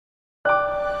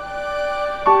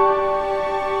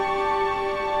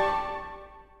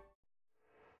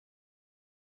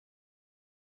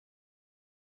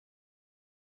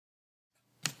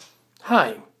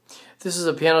Hi, this is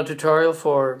a piano tutorial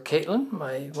for Caitlin,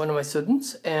 one of my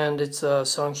students, and it's a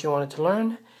song she wanted to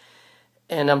learn,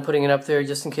 and I'm putting it up there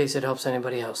just in case it helps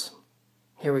anybody else.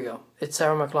 Here we go. It's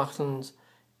Sarah McLachlan's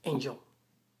Angel.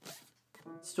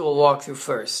 Let's do a walkthrough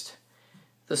first.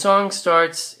 The song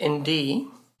starts in D,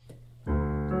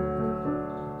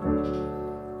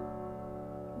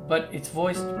 but it's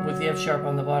voiced with the F sharp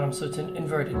on the bottom, so it's an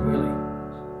inverted, really.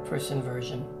 First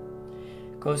inversion.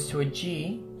 Goes to a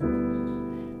G.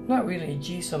 Not really a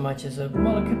G so much as it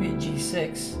could be a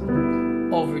G6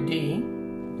 over D.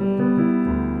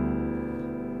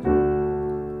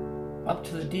 Up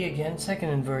to the D again, second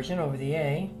inversion over the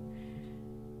A.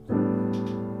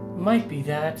 Might be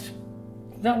that.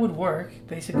 That would work.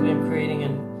 Basically, I'm creating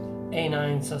an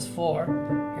A9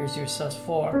 sus4. Here's your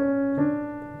sus4.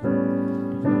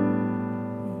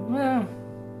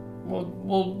 Well,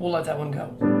 we'll let that one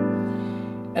go.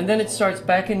 And then it starts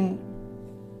back in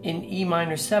E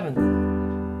minor 7th.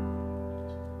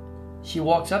 She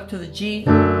walks up to the G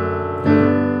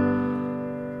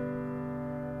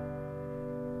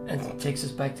and takes us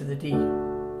back to the D,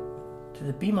 to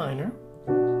the B minor,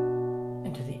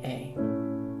 and to the A.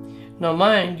 Now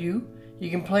mind you,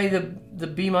 you can play the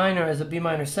B minor as a B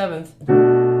minor 7th,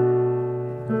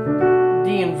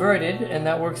 D inverted, and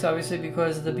that works obviously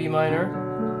because the B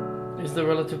minor is the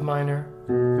relative minor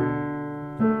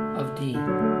of D.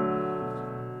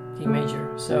 D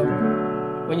major. So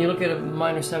when you look at a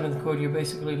minor 7th chord, you're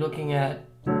basically looking at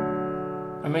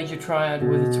a major triad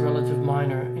with its relative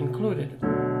minor included.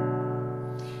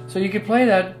 So you could play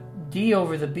that D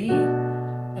over the B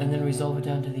and then resolve it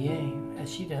down to the A, as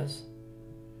she does.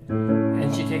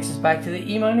 And she takes us back to the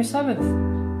E minor 7th.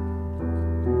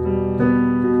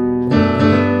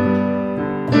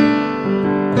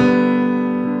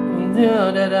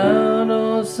 Da da da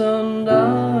no sun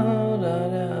da da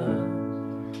da.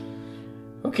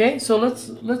 Okay, so let's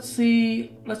do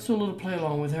a little play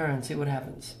along with her and see what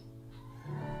happens.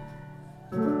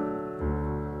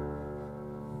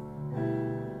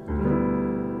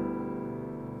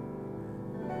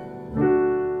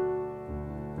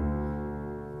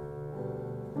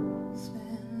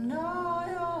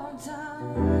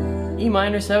 E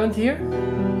minor 7th here,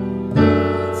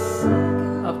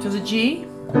 up to the G.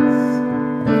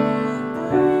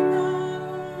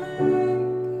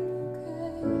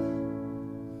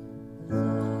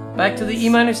 Back to the E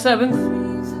minor 7th,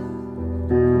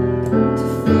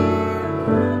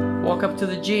 walk up to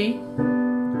the G,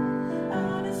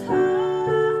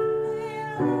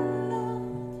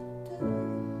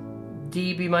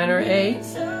 D, B minor, A,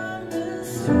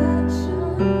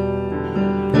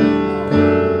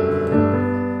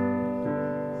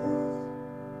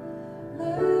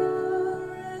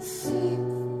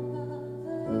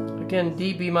 again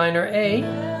D, B minor, A,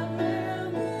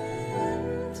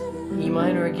 E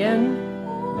minor again,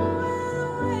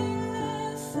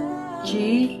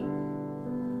 G,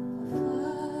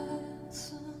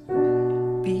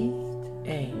 B,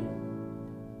 A.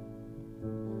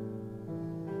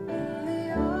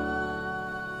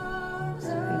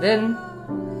 And then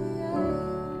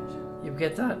you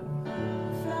get that.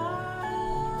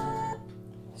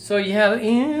 So you have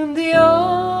in the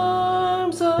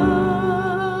arms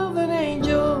of an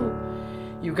angel.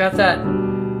 You got that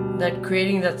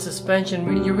creating that suspension.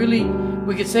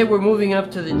 We could say we're moving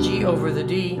up to the G over the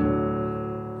D,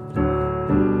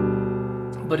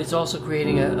 but it's also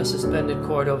creating a suspended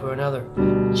chord over another,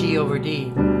 G over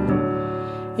D.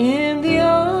 In the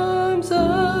arms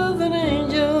of an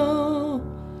angel,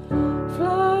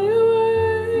 fly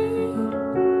away.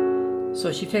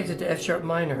 So she takes it to F sharp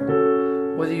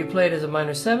minor, whether you play it as a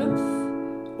minor 7th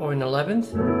or an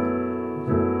 11th.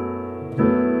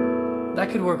 That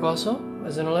could work also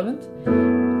as an 11th.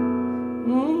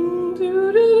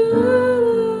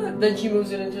 Then she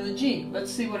moves it into the G.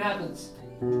 Let's see what happens.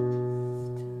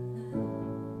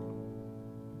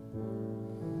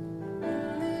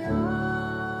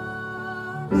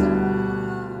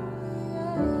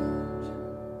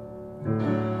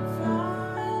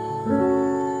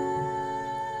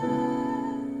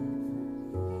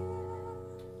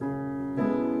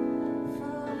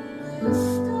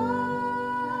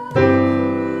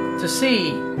 To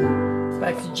C,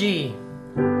 back to G.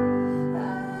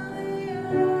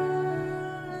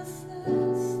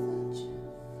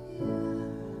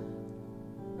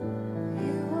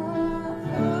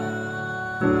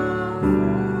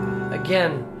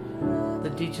 Again, the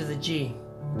D to the G.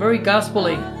 Very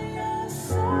gospel-y.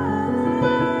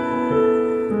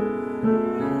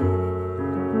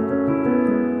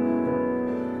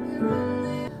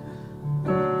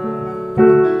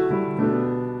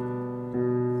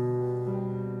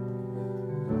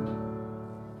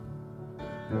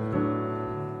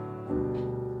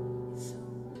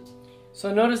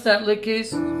 So notice that lick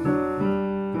is,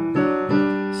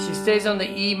 she stays on the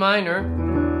E minor,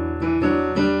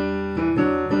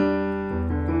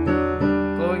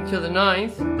 going to the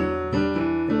 9th,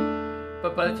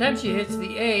 but by the time she hits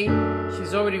the A,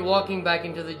 she's already walking back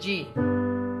into the G.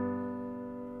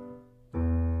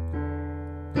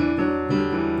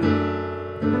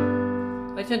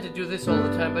 I tend to do this all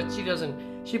the time, but she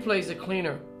doesn't. She plays it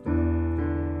cleaner.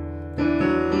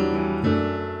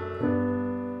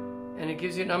 And it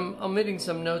gives you, and I'm omitting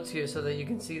some notes here so that you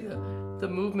can see the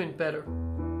movement better.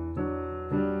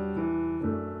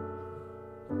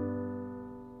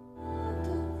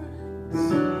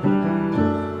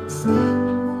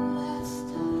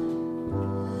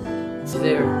 It's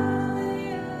there.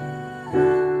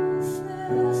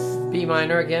 B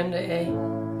minor again to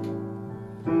A.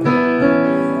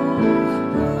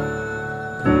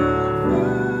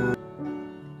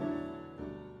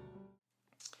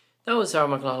 That was our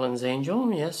McLachlan's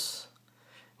Angel, yes.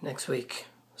 Next week,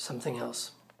 something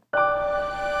else.